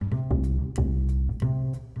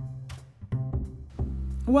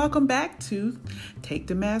Welcome back to Take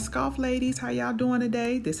the Mask Off, ladies. How y'all doing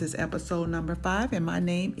today? This is episode number 5, and my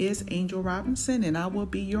name is Angel Robinson, and I will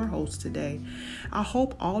be your host today. I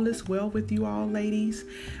hope all is well with you all, ladies.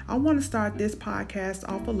 I want to start this podcast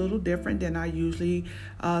off a little different than I usually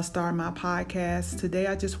start my podcast. Today,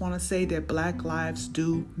 I just want to say that Black lives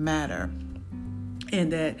do matter.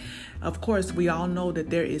 And that, of course, we all know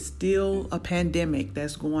that there is still a pandemic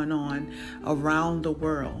that's going on around the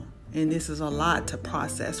world. And this is a lot to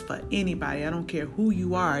process for anybody. I don't care who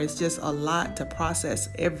you are. It's just a lot to process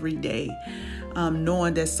every day,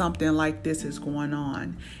 knowing that something like this is going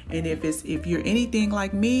on. And if you're anything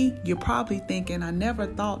like me, you're probably thinking, I never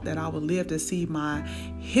thought that I would live to see my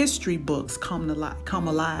history books come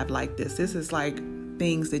alive like this. This is like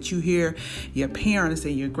things that you hear your parents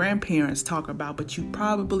and your grandparents talk about, but you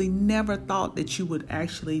probably never thought that you would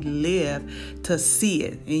actually live to see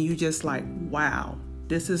it. And you just like, wow.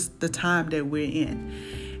 This is the time that we're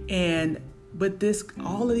in. But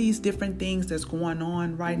all of these different things that's going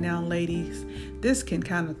on right now, ladies, this can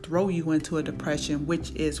kind of throw you into a depression,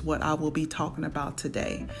 which is what I will be talking about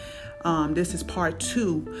today. This is part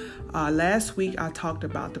 2. Last week, I talked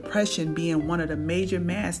about depression being one of the major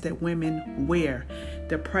masks that women wear.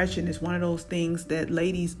 Depression is one of those things that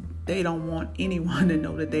ladies, they don't want anyone to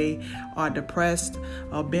know that they are depressed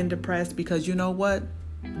or been depressed, because you know what?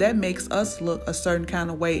 That makes us look a certain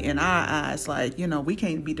kind of way in our eyes. Like, we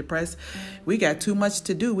can't be depressed. We got too much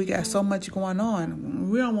to do. We got so much going on.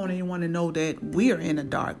 We don't want anyone to know that we are in a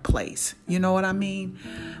dark place. You know what I mean?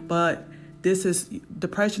 But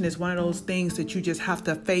depression is one of those things that you just have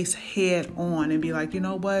to face head on and be like, you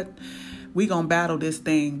know what? We gonna battle this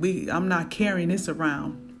thing. I'm not carrying this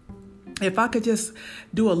around. If I could just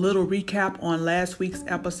do a little recap on last week's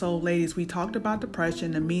episode, ladies, we talked about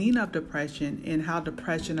depression, the meaning of depression, and how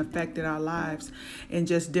depression affected our lives in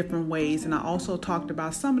just different ways. And I also talked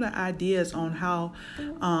about some of the ideas on how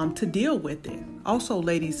to deal with it. Also,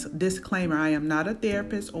 ladies, disclaimer, I am not a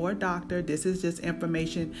therapist or a doctor. This is just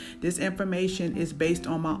information. This information is based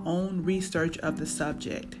on my own research of the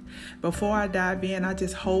subject. Before I dive in, I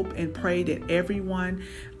just hope and pray that everyone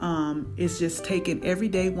is just taking every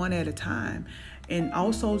day one at a time. And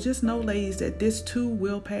also just know, ladies, that this too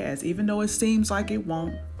will pass, even though it seems like it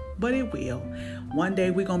won't, but it will. One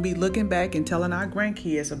day we're going to be looking back and telling our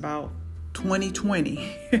grandkids about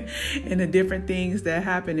 2020 and the different things that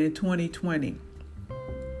happened in 2020.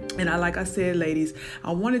 And like I said, ladies,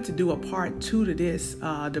 I wanted to do a part 2 to this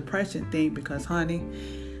depression thing because, honey,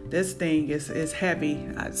 this thing is heavy.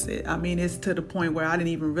 It's to the point where I didn't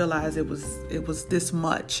even realize it was this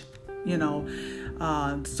much,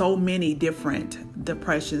 so many different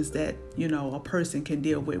depressions that, a person can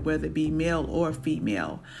deal with, whether it be male or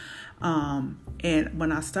female. And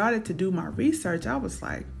when I started to do my research, I was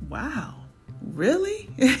like, wow, really?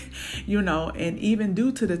 And even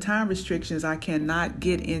due to the time restrictions, I cannot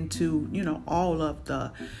get into, all of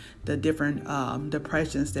the different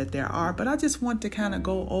depressions that there are. But I just want to kind of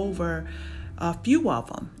go over a few of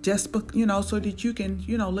them, just, so that you can,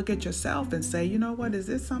 look at yourself and say, you know what, is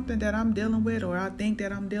this something that I'm dealing with, or I think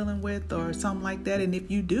that I'm dealing with, or something like that. And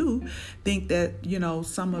if you do think that,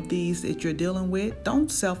 some of these that you're dealing with,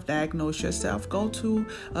 don't self-diagnose yourself. Go to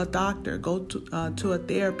a doctor, go to a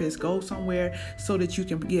therapist, go somewhere so that you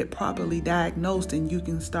can get properly diagnosed and you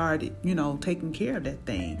can start, taking care of that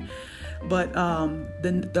thing. But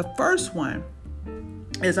the first one,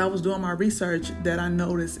 as I was doing my research, that I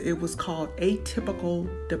noticed it was called atypical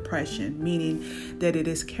depression, meaning that it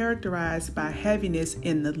is characterized by heaviness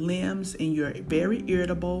in the limbs, and you're very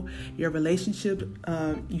irritable, you have relationship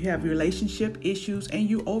issues, and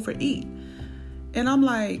you overeat. And I'm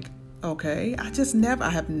like, okay, I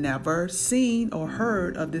have never seen or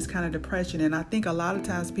heard of this kind of depression. And I think a lot of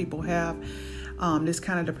times people have this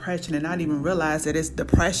kind of depression and not even realize that it's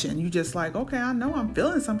depression. You just like, okay, I know I'm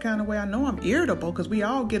feeling some kind of way. I know I'm irritable, because we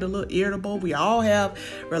all get a little irritable. We all have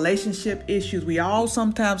relationship issues. We all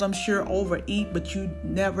sometimes, I'm sure, overeat, but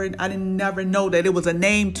I didn't never know that it was a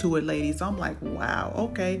name to it, ladies. I'm like, wow,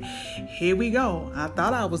 okay, here we go. I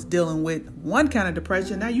thought I was dealing with one kind of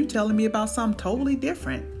depression. Now you telling me about something totally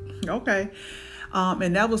different. Okay.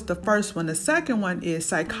 And that was the first one. The second one is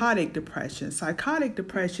psychotic depression. Psychotic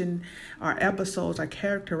depression episodes are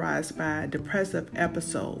characterized by depressive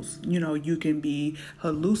episodes. You can be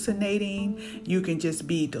hallucinating, you can just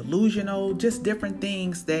be delusional, just different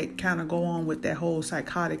things that kind of go on with that whole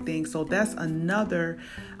psychotic thing. So that's another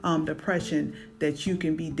depression that you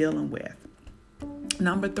can be dealing with.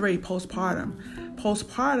 Number 3, postpartum.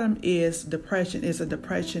 Postpartum is a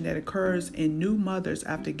depression that occurs in new mothers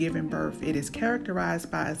after giving birth. It is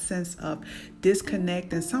characterized by a sense of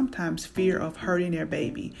disconnect and sometimes fear of hurting their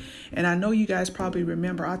baby. And I know you guys probably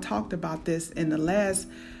remember I talked about this in the last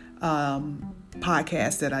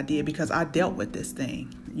podcast that I did, because I dealt with this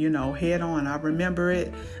thing, head on. I remember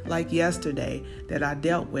it like yesterday that I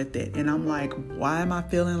dealt with it. And I'm like, why am I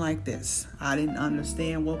feeling like this? I didn't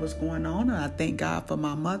understand what was going on. And I thank God for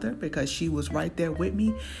my mother, because she was right there with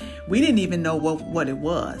me. We didn't even know what it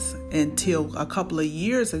was until a couple of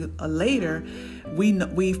years later.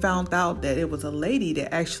 We found out that it was a lady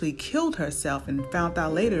that actually killed herself, and found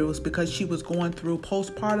out later it was because she was going through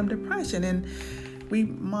postpartum depression. And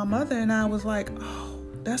my mother and I was like, oh,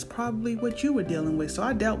 that's probably what you were dealing with. So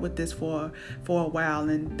I dealt with this for a while,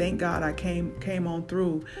 and thank God I came on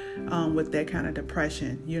through with that kind of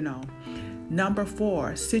depression, Number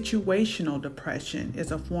 4, situational depression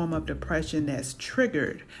is a form of depression that's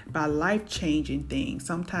triggered by life-changing things,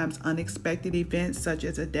 sometimes unexpected events such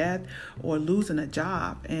as a death or losing a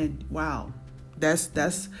job. And wow, that's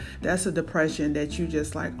a depression that you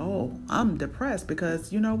just like, oh, I'm depressed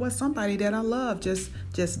because somebody that I love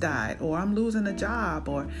just died, or I'm losing a job,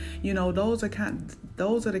 or those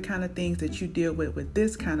are the kind of things that you deal with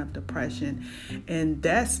this kind of depression. And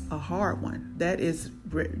that's a hard one. That is,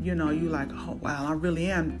 you like, oh wow, I really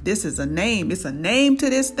am. This is a name. It's a name to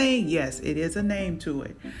this thing. Yes, it is a name to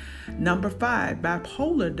it. Number 5,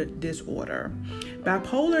 bipolar disorder.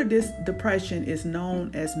 Bipolar depression is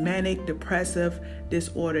known as manic depressive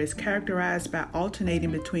disorder. It's characterized by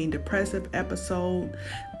alternating between depressive episodes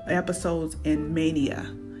and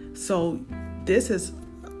mania. So this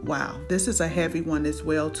is a heavy one as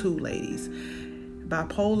well too, ladies.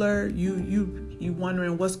 Bipolar, you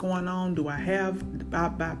wondering what's going on? Do I have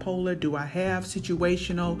bipolar? Do I have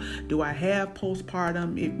situational? Do I have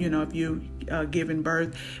postpartum? If you're giving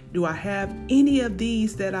birth, do I have any of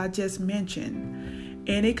these that I just mentioned?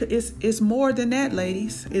 And it's more than that,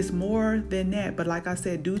 ladies. It's more than that. But like I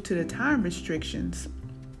said, due to the time restrictions,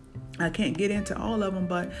 I can't get into all of them,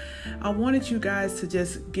 but I wanted you guys to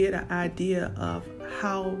just get an idea of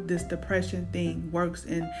how this depression thing works.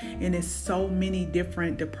 And it's so many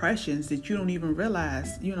different depressions that you don't even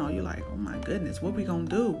realize, you're like, oh my goodness, what we gonna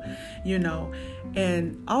do?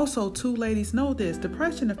 And also too, ladies, know this,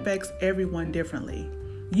 depression affects everyone differently.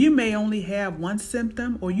 You may only have one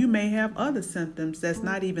symptom, or you may have other symptoms that's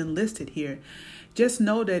not even listed here. Just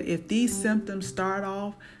know that if these symptoms start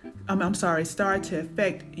to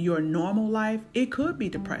affect your normal life, it could be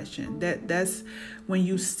depression. That's when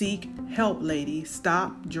you seek help, ladies.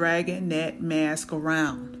 Stop dragging that mask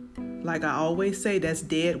around. Like I always say, that's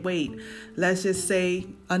dead weight. Let's just say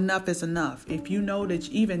enough is enough. If you know that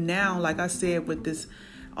even now, like I said, with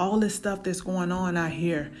all this stuff that's going on out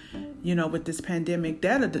here, with this pandemic,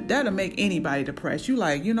 that'll make anybody depressed. You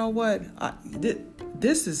like, what?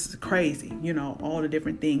 This is crazy, all the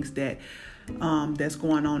different things that's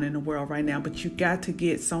going on in the world right now. But you got to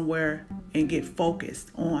get somewhere and get focused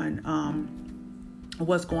on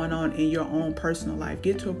what's going on in your own personal life.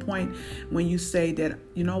 Get to a point when you say that,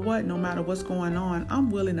 no matter what's going on, I'm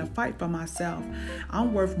willing to fight for myself.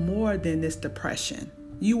 I'm worth more than this depression.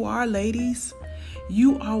 You are, ladies.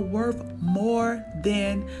 You are worth more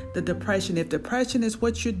than the depression. If depression is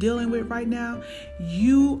what you're dealing with right now,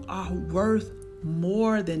 you are worth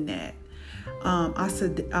more than that. I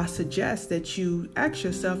suggest that you ask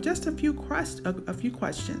yourself just a few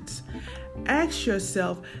questions. Ask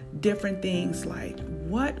yourself different things like,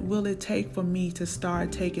 what will it take for me to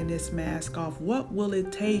start taking this mask off? What will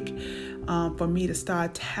it take for me to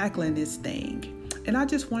start tackling this thing? And I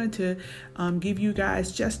just wanted to give you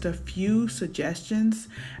guys just a few suggestions.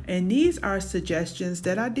 And these are suggestions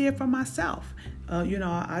that I did for myself.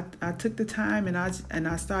 I took the time and I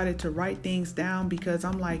started to write things down, because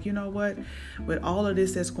I'm like, with all of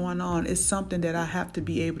this that's going on, it's something that I have to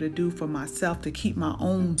be able to do for myself to keep my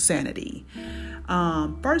own sanity.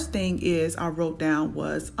 First thing is I wrote down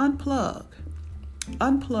was unplug.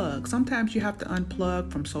 Sometimes you have to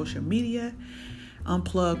unplug from social media,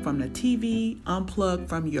 unplug from the TV, unplug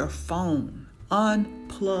from your phone.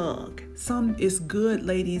 Unplug. It's good,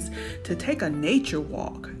 ladies, to take a nature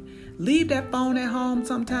walk. Leave that phone at home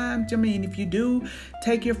sometimes. If you do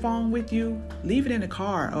take your phone with you, leave it in the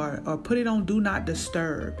car or put it on do not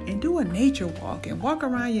disturb, and do a nature walk and walk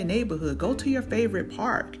around your neighborhood. Go to your favorite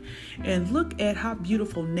park and look at how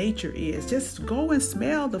beautiful nature is. Just go and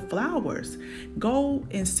smell the flowers. Go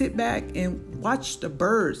and sit back and watch the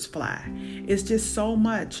birds fly. It's just so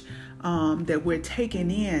much that we're taking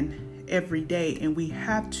in every day, and we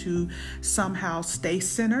have to somehow stay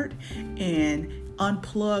centered and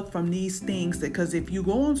unplug from these things, because if you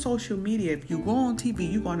go on social media, if you go on TV,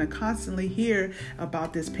 you're going to constantly hear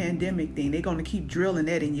about this pandemic thing. They're going to keep drilling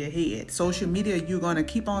that in your head. Social media, you're going to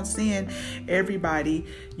keep on seeing everybody,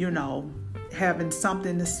 having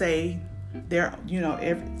something to say.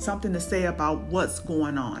 Something to say about what's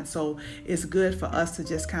going on. So it's good for us to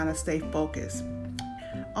just kind of stay focused.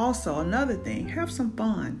 Also, another thing, have some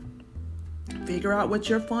fun. Figure out what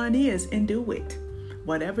your fun is and do it.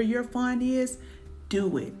 Whatever your fun is,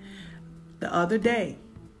 do it. The other day,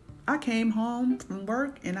 I came home from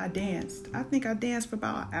work and I danced. I think I danced for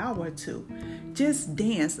about an hour or two. Just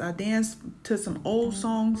danced. I danced to some old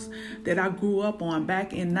songs that I grew up on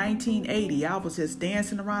back in 1980. I was just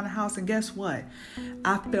dancing around the house, and guess what?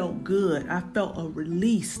 I felt good. I felt a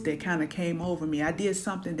release that kind of came over me. I did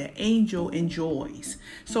something that Angel enjoys.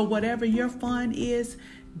 So whatever your fun is,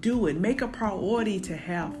 do it. Make a priority to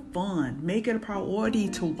have fun. Make it a priority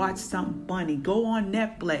to watch something funny. Go on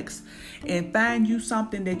Netflix and find you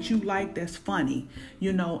something that you like that's funny,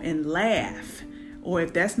 and laugh. Or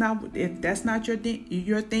if that's not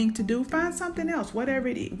your thing to do, find something else. Whatever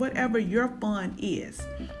it is, whatever your fun is.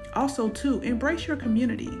 Also, too, embrace your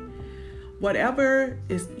community. Whatever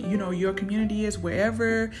is, your community is,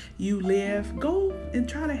 wherever you live, go and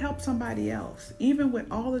try to help somebody else. Even with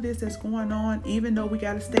all of this that's going on, even though we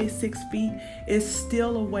got to stay 6 feet, it's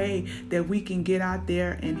still a way that we can get out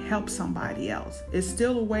there and help somebody else. It's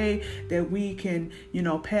still a way that we can,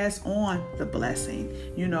 pass on the blessing.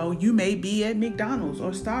 You may be at McDonald's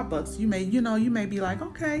or Starbucks. You may be like,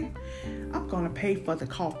 okay, I'm going to pay for the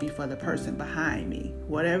coffee for the person behind me.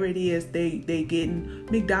 Whatever it is, they getting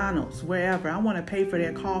McDonald's, wherever. I want to pay for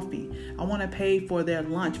their coffee. I want to pay for their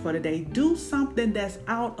lunch for the day. Do something that's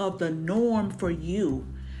out of the norm for you.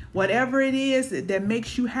 Whatever it is that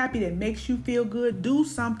makes you happy, that makes you feel good, do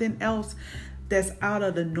something else that's out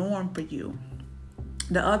of the norm for you.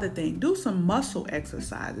 The other thing, do some muscle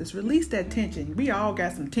exercises. Release that tension. We all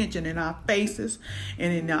got some tension in our faces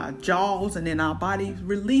and in our jaws and in our bodies.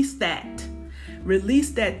 Release that. Release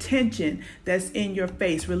that tension that's in your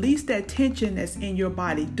face. Release that tension that's in your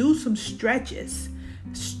body. Do some stretches.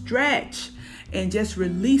 Stretch and just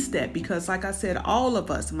release that, because like I said, all of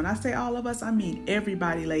us, when I say all of us, I mean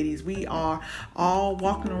everybody, ladies. We are all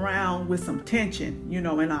walking around with some tension, in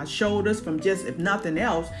our shoulders from just, if nothing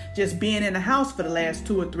else, just being in the house for the last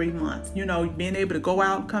 2 or 3 months, being able to go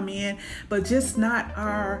out and come in, but just not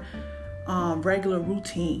our regular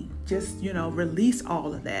routine. Just, release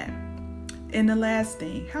all of that. And the last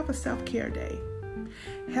thing, have a self-care day.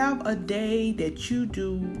 Have a day that you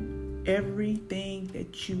do everything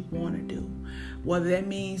that you want to do. Whether that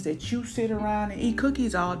means that you sit around and eat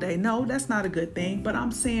cookies all day. No, that's not a good thing. But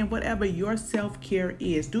I'm saying whatever your self-care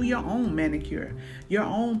is, do your own manicure, your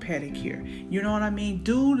own pedicure. You know what I mean?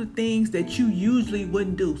 Do the things that you usually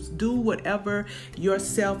wouldn't do. Do whatever your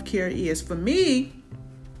self-care is. For me,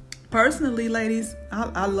 personally, ladies,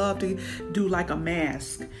 I love to do like a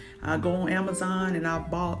mask. I go on Amazon and I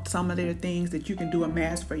bought some of their things that you can do a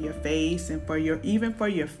mask for your face and even for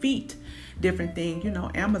your feet. Different things,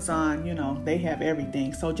 Amazon, they have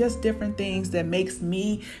everything. So just different things that makes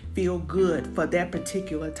me feel good for that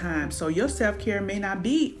particular time. So your self-care may not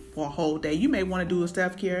be for a whole day. You may want to do a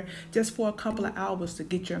self-care just for a couple of hours to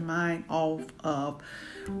get your mind off of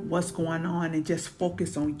what's going on and just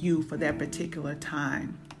focus on you for that particular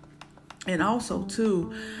time. And also,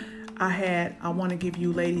 too, I want to give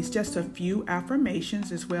you ladies just a few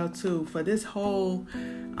affirmations as well, too. For this whole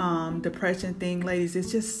depression thing, ladies,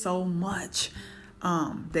 it's just so much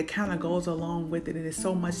that kind of goes along with it. And it's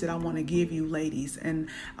so much that I want to give you, ladies. And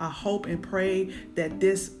I hope and pray that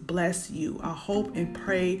this bless you. I hope and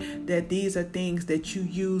pray that these are things that you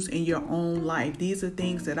use in your own life. These are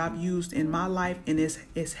things that I've used in my life, and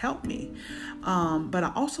it's helped me. But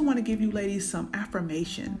I also want to give you, ladies, some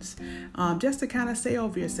affirmations just to kind of say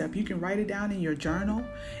over yourself. You can write it down in your journal,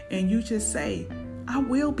 and you just say, I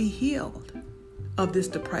will be healed of this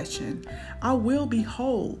depression. I will be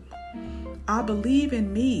whole. I believe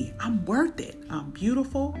in me. I'm worth it. I'm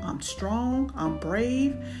beautiful. I'm strong. I'm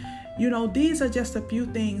brave. These are just a few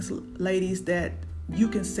things, ladies, that you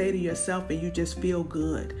can say to yourself, and you just feel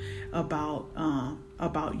good about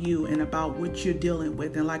you and about what you're dealing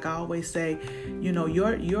with. And like I always say,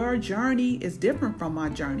 your journey is different from my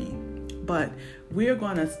journey. But we're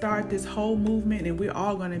going to start this whole movement, and we're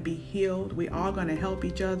all going to be healed. We're all going to help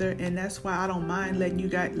each other. And that's why I don't mind letting you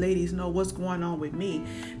guys, ladies, know what's going on with me.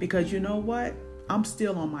 Because you know what? I'm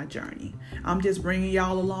still on my journey. I'm just bringing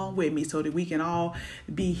y'all along with me so that we can all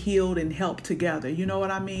be healed and help together. You know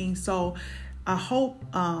what I mean? So I hope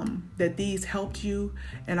that these helped you.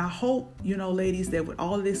 And I hope, ladies, that with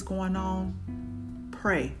all of this going on,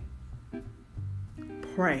 pray.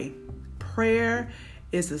 Pray. Prayer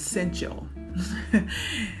is essential.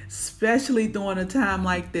 Especially during a time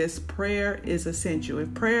like this, prayer is essential.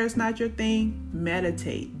 If prayer is not your thing,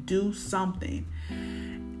 meditate. Do something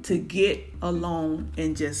to get alone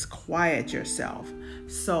and just quiet yourself.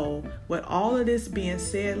 So with all of this being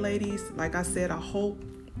said, ladies, like I said, I hope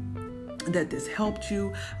that this helped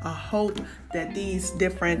you. I hope that these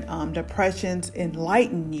different depressions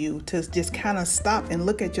enlighten you to just kind of stop and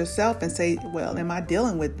look at yourself and say, well, am I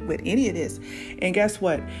dealing with any of this? And guess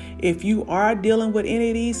what? If you are dealing with any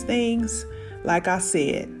of these things, like I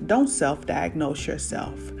said, don't self-diagnose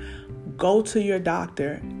yourself. Go to your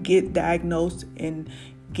doctor, get diagnosed, and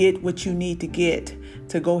get what you need to get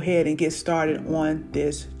to go ahead and get started on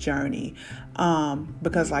this journey.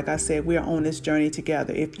 Because like I said, we're on this journey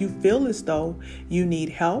together. If you feel as though you need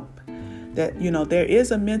help, that, there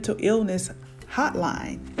is a mental illness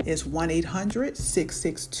hotline. It's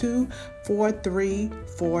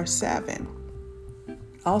 1-800-662-4347.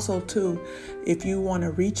 Also, too, if you want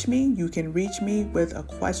to reach me, you can reach me with a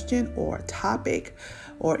question or a topic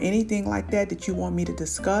or anything like that you want me to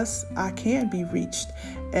discuss. I can be reached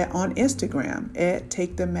on Instagram at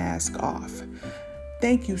Take the Mask Off.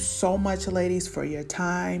 Thank you so much, ladies, for your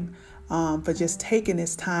time, for just taking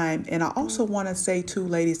this time. And I also want to say, too,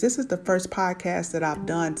 ladies, this is the first podcast that I've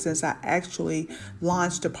done since I actually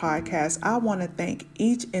launched the podcast. I want to thank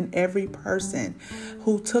each and every person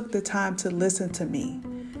who took the time to listen to me.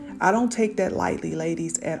 I don't take that lightly,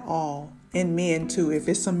 ladies, at all. And men, too. If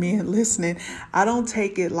it's some men listening, I don't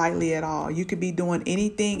take it lightly at all. You could be doing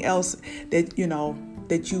anything else that you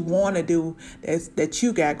want to do, that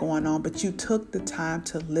you got going on, but you took the time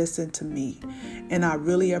to listen to me. And I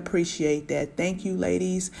really appreciate that. Thank you,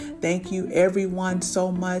 ladies. Thank you, everyone, so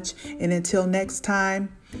much. And until next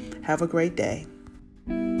time, have a great day.